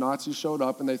 and the Nazis showed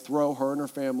up, and they throw her and her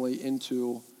family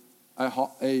into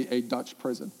a Dutch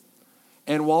prison.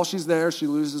 And while she's there, she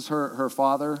loses her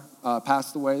father,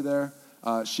 passed away there.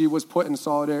 She was put in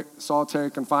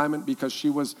solitary confinement because she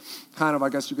was kind of, I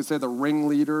guess you could say, the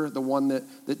ringleader, the one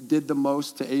that did the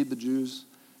most to aid the Jews.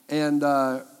 And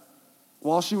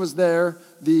while she was there,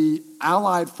 the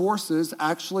Allied forces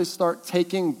actually start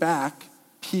taking back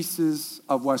pieces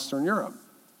of Western Europe.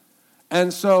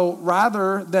 And so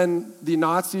rather than the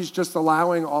Nazis just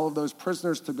allowing all of those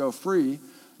prisoners to go free,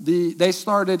 they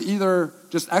started either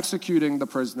just executing the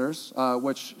prisoners,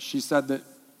 which she said that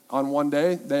on one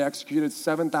day they executed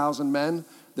 7,000 men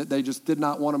that they just did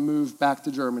not want to move back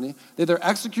to Germany. They either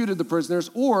executed the prisoners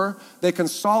or they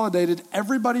consolidated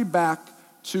everybody back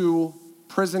to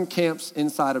prison camps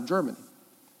inside of Germany.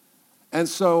 And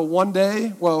so one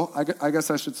day, well, I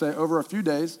guess I should say over a few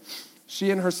days,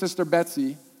 she and her sister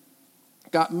Betsy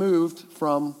got moved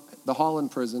from the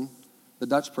Holland prison, the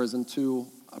Dutch prison, to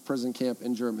a prison camp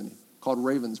in Germany called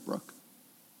Ravensbrück.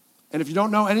 And if you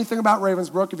don't know anything about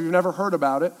Ravensbrück, if you've never heard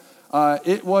about it,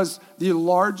 it was the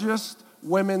largest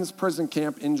women's prison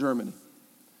camp in Germany.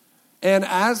 And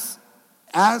as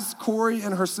Corey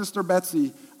and her sister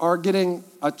Betsy are getting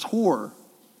a tour,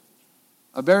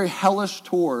 a very hellish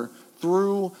tour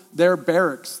through their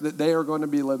barracks that they are going to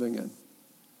be living in,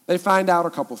 they find out a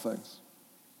couple things.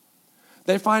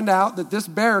 They find out that this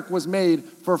barrack was made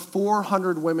for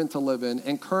 400 women to live in,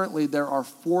 and currently there are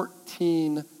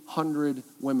 1,400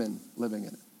 women living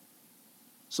in it.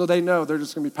 So they know they're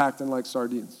just going to be packed in like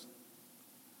sardines.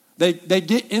 They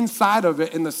get inside of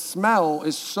it, and the smell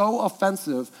is so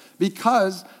offensive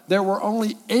because there were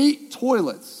only 8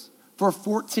 toilets for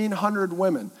 1,400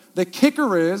 women. The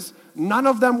kicker is none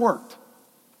of them worked.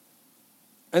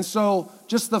 And so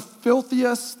just the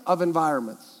filthiest of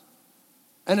environments.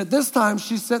 And at this time,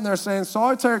 she's sitting there saying,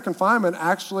 solitary confinement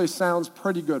actually sounds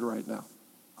pretty good right now.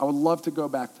 I would love to go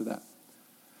back to that.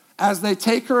 As they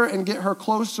take her and get her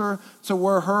closer to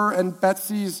where her and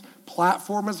Betsy's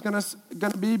platform is going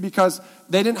to be, because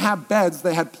they didn't have beds,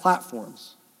 they had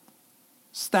platforms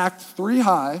stacked 3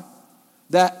 high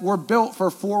that were built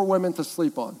for 4 women to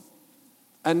sleep on.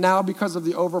 And now, because of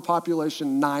the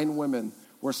overpopulation, 9 women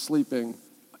were sleeping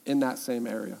in that same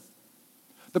area.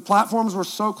 The platforms were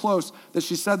so close that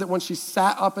she said that when she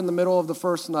sat up in the middle of the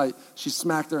first night, she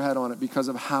smacked her head on it because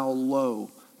of how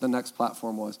low the next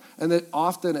platform was. And that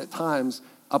often at times,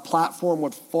 a platform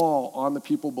would fall on the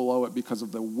people below it because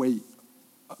of the weight,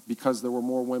 because there were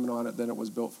more women on it than it was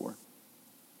built for.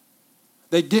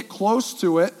 They get close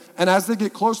to it, and as they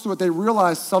get close to it, they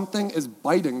realize something is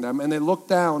biting them, and they look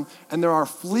down, and there are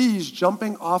fleas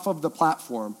jumping off of the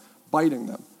platform, biting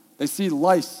them. They see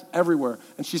lice everywhere,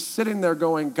 and she's sitting there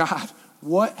going, God,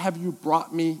 what have you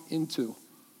brought me into?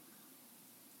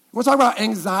 We're talking about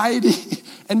anxiety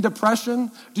and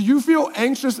depression. Do you feel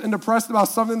anxious and depressed about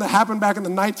something that happened back in the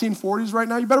 1940s right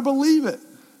now? You better believe it.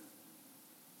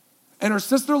 And her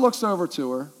sister looks over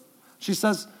to her. She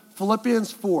says,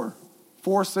 Philippians 4,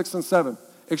 6, and 7.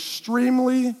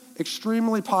 Extremely,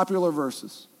 extremely popular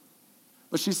verses.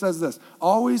 But she says this,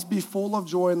 always be full of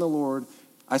joy in the Lord.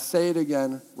 I say it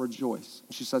again, rejoice.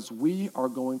 And she says, we are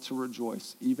going to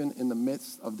rejoice even in the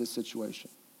midst of this situation.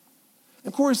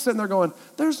 And Corey's sitting there going,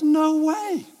 there's no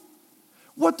way.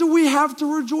 What do we have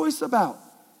to rejoice about?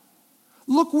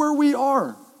 Look where we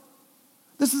are.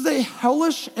 This is a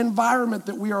hellish environment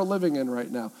that we are living in right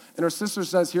now. And her sister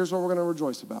says, here's what we're going to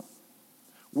rejoice about.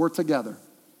 We're together.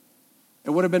 It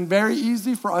would have been very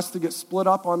easy for us to get split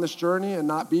up on this journey and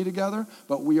not be together,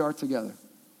 but we are together.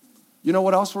 You know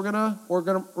what else we're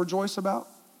gonna rejoice about?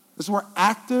 This is where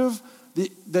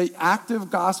the active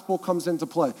gospel comes into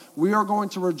play. We are going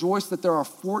to rejoice that there are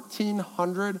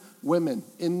 1,400 women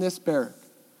in this barrack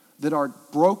that are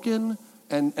broken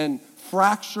and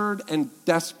fractured and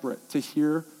desperate to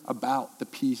hear about the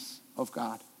peace of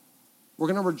God. We're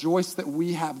going to rejoice that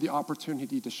we have the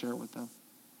opportunity to share with them.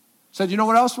 Said, you know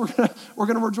what else we're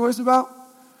going to rejoice about?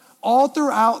 All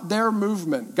throughout their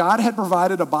movement, God had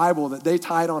provided a Bible that they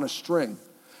tied on a string.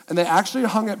 And they actually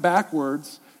hung it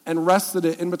backwards and rested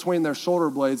it in between their shoulder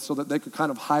blades so that they could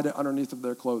kind of hide it underneath of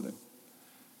their clothing.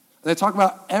 And they talk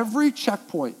about every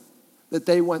checkpoint that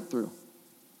they went through.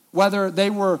 Whether they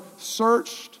were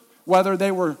searched, whether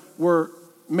they were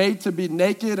made to be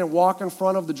naked and walk in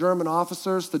front of the German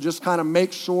officers to just kind of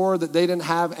make sure that they didn't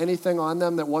have anything on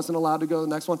them that wasn't allowed to go to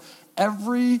the next one.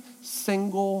 Every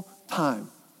single time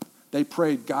they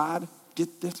prayed, God,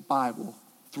 get this Bible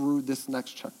through this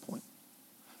next checkpoint.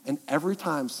 And every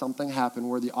time something happened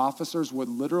where the officers would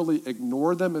literally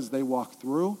ignore them as they walked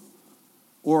through,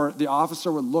 or the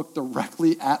officer would look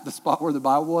directly at the spot where the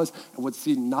Bible was and would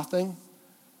see nothing,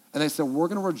 and they said, we're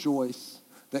going to rejoice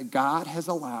that God has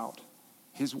allowed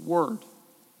his word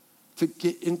to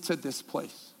get into this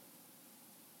place.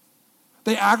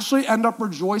 They actually end up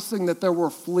rejoicing that there were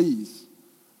fleas.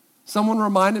 Someone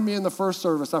reminded me in the first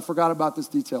service, I forgot about this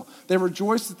detail. They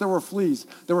rejoiced that there were fleas.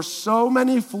 There were so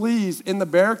many fleas in the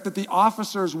barrack that the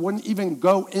officers wouldn't even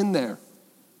go in there.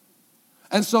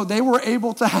 And so they were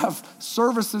able to have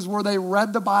services where they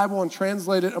read the Bible and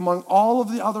translated among all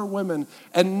of the other women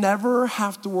and never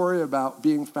have to worry about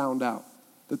being found out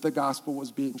that the gospel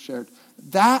was being shared.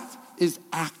 That is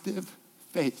active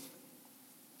faith.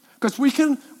 Because we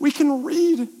can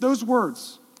read those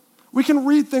words. We can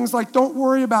read things like, don't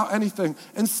worry about anything.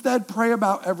 Instead, pray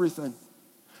about everything.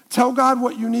 Tell God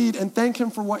what you need and thank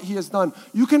him for what he has done.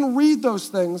 You can read those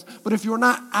things, but if you're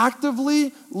not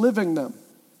actively living them,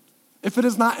 if it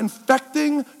is not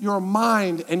infecting your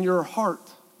mind and your heart,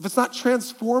 if it's not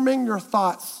transforming your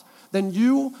thoughts, then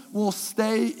you will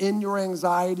stay in your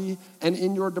anxiety and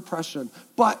in your depression.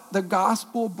 But the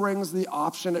gospel brings the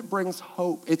option. It brings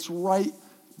hope. It's right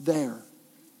there.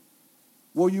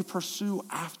 Will you pursue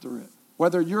after it?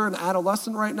 Whether you're an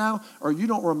adolescent right now or you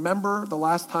don't remember the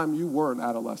last time you were an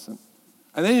adolescent.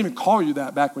 And they didn't even call you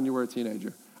that back when you were a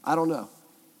teenager. I don't know.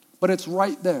 But it's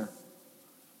right there.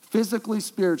 Physically,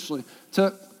 spiritually.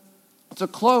 To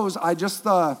close, I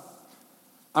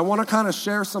want to kind of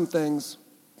share some things.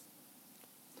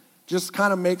 Just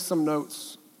kind of make some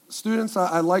notes. Students,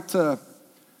 I'd like to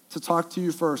talk to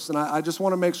you first, and I just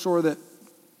want to make sure that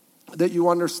you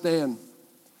understand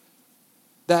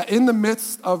that in the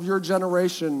midst of your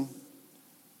generation,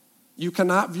 you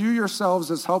cannot view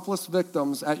yourselves as helpless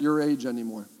victims at your age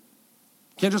anymore.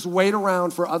 You can't just wait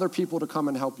around for other people to come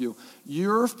and help you.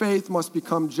 Your faith must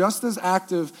become just as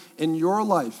active in your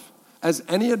life as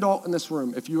any adult in this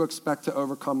room if you expect to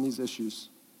overcome these issues.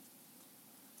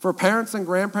 For parents and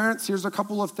grandparents, here's a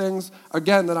couple of things,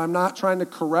 again, that I'm not trying to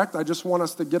correct. I just want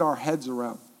us to get our heads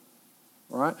around.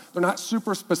 All right? They're not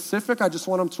super specific. I just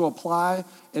want them to apply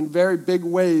in very big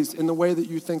ways in the way that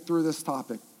you think through this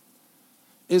topic.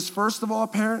 Is first of all,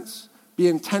 parents, be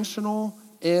intentional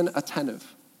and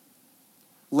attentive.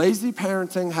 Lazy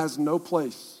parenting has no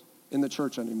place in the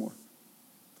church anymore.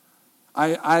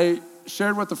 I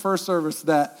shared with the first service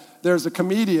that there's a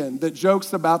comedian that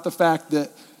jokes about the fact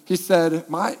that he said,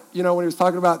 when he was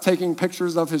talking about taking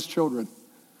pictures of his children.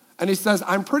 And he says,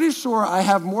 I'm pretty sure I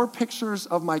have more pictures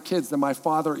of my kids than my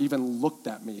father even looked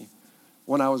at me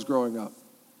when I was growing up.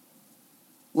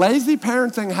 Lazy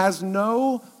parenting has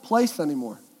no place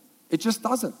anymore. It just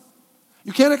doesn't.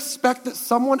 You can't expect that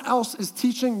someone else is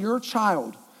teaching your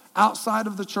child outside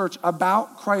of the church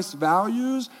about Christ's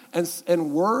values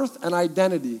and worth and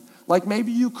identity like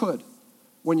maybe you could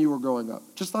when you were growing up.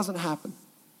 It just doesn't happen.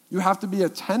 You have to be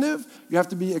attentive. You have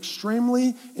to be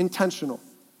extremely intentional.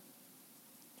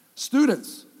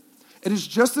 Students, it is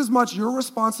just as much your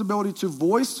responsibility to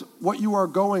voice what you are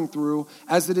going through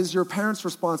as it is your parents'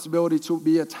 responsibility to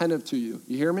be attentive to you.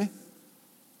 You hear me?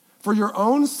 For your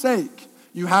own sake,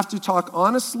 you have to talk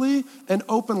honestly and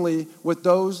openly with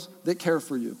those that care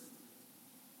for you.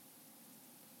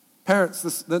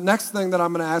 Parents, the next thing that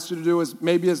I'm going to ask you to do is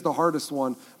the hardest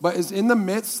one, but is in the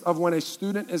midst of when a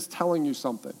student is telling you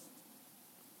something,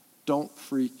 don't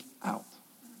freak out.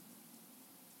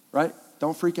 Right?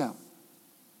 Don't freak out.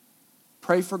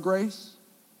 Pray for grace,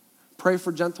 pray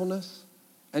for gentleness,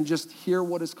 and just hear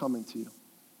what is coming to you.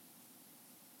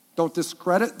 Don't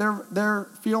discredit their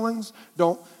feelings.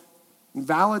 Don't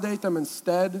invalidate them.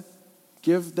 Instead,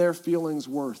 give their feelings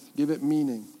worth. Give it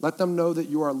meaning. Let them know that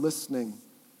you are listening.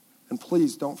 And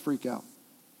please don't freak out.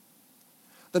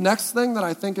 The next thing that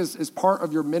I think is part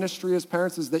of your ministry as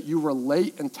parents is that you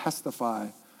relate and testify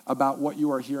about what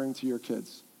you are hearing to your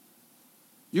kids.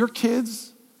 Your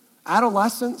kids,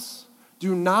 adolescents,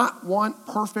 do not want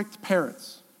perfect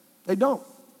parents. They don't.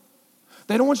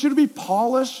 They don't want you to be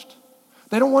polished.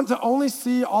 They don't want to only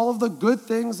see all of the good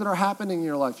things that are happening in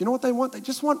your life. You know what they want? They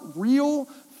just want real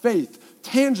faith,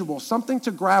 tangible, something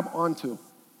to grab onto.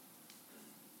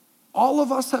 All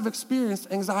of us have experienced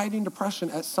anxiety and depression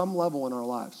at some level in our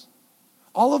lives.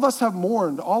 All of us have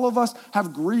mourned. All of us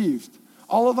have grieved.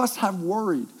 All of us have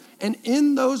worried. And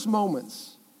in those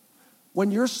moments,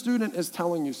 When your student is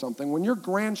telling you something, when your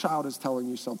grandchild is telling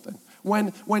you something,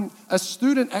 when a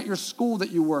student at your school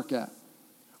that you work at,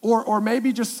 or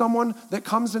maybe just someone that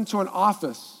comes into an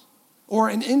office or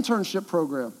an internship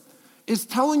program is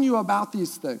telling you about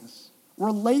these things,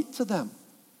 relate to them.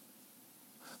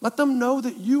 Let them know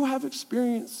that you have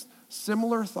experienced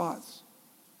similar thoughts.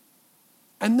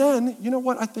 And then, you know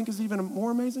what I think is even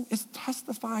more amazing? Is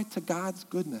testify to God's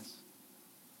goodness.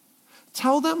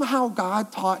 Tell them how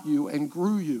God taught you and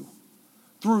grew you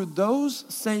through those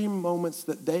same moments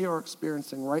that they are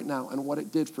experiencing right now, and what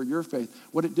it did for your faith,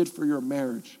 what it did for your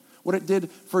marriage, what it did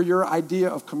for your idea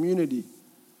of community,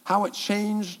 how it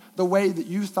changed the way that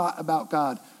you thought about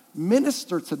God.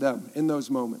 Minister to them in those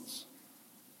moments.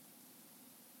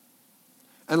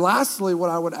 And lastly, what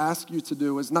I would ask you to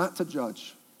do is not to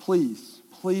judge. Please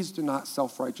do not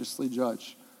self-righteously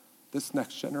judge this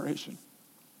next generation.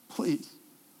 Please.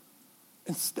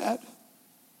 Instead,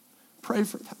 pray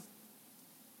for them.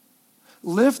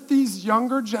 Lift these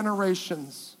younger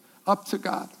generations up to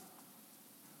God.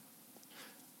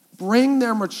 Bring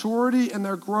their maturity and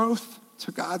their growth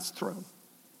to God's throne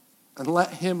and let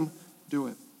Him do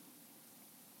it.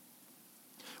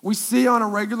 We see on a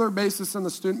regular basis in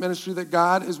the student ministry that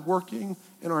God is working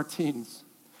in our teens.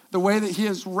 The way that He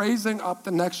is raising up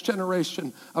the next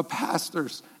generation of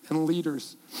pastors and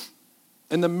leaders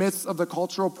in the midst of the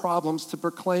cultural problems to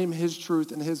proclaim His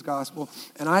truth and His gospel.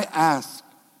 And I ask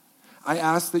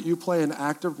that you play an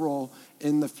active role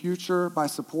in the future by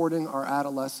supporting our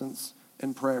adolescents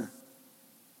in prayer.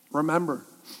 Remember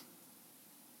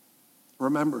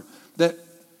that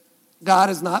God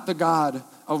is not the God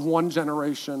of one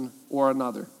generation or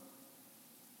another.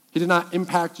 He did not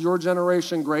impact your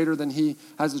generation greater than He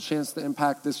has a chance to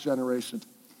impact this generation.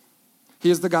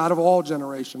 He is the God of all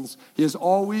generations. He is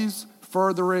always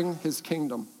furthering His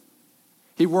kingdom.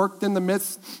 He worked in the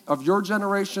midst of your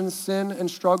generation's sin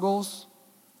and struggles,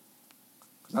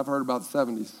 because I've heard about the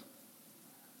 70s,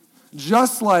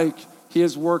 just like He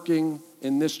is working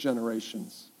in this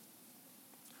generation's.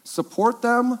 Support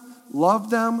them, love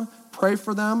them, pray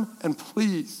for them, and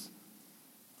please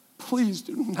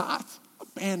do not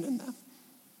abandon them.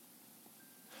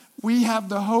 We have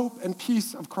the hope and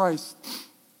peace of Christ.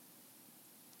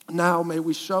 Now may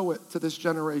we show it to this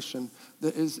generation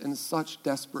that is in such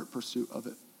desperate pursuit of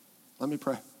it. Let me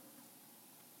pray.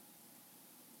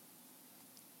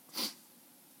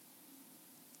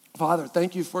 Father,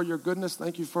 thank you for your goodness.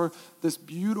 Thank you for this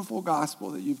beautiful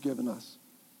gospel that you've given us.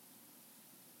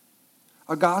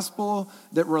 A gospel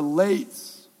that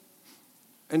relates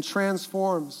and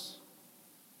transforms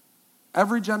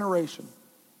every generation.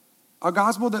 A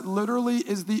gospel that literally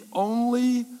is the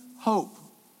only hope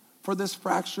for this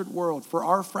fractured world, for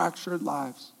our fractured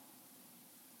lives.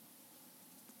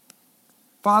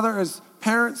 Father, as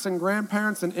parents and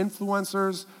grandparents and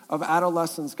influencers of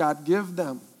adolescents, God, give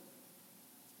them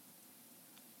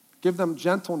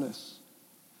gentleness.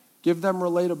 Give them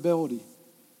relatability.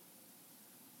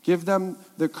 Give them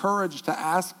the courage to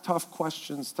ask tough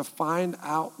questions, to find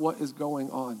out what is going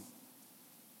on.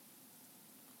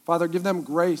 Father, give them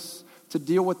grace to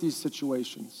deal with these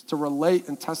situations, to relate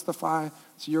and testify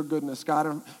to your goodness.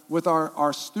 God, with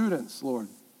our students, Lord,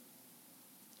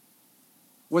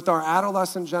 with our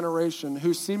adolescent generation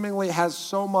who seemingly has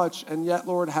so much and yet,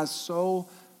 Lord, has so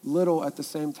little at the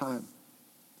same time.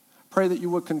 Pray that you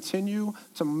would continue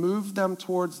to move them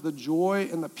towards the joy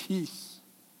and the peace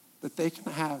that they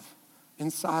can have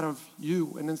inside of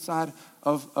you and inside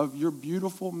of your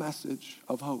beautiful message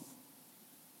of hope.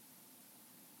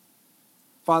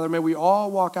 Father, may we all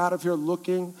walk out of here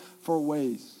looking for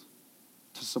ways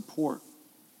to support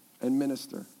and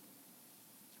minister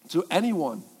to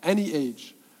anyone, any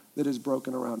age that is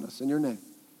broken around us. In your name,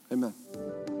 amen.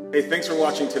 Hey, thanks for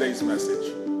watching today's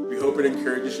message. We hope it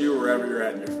encourages you wherever you're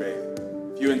at in your faith.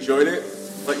 If you enjoyed it,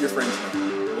 let your friends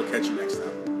know. We'll catch you next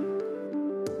time.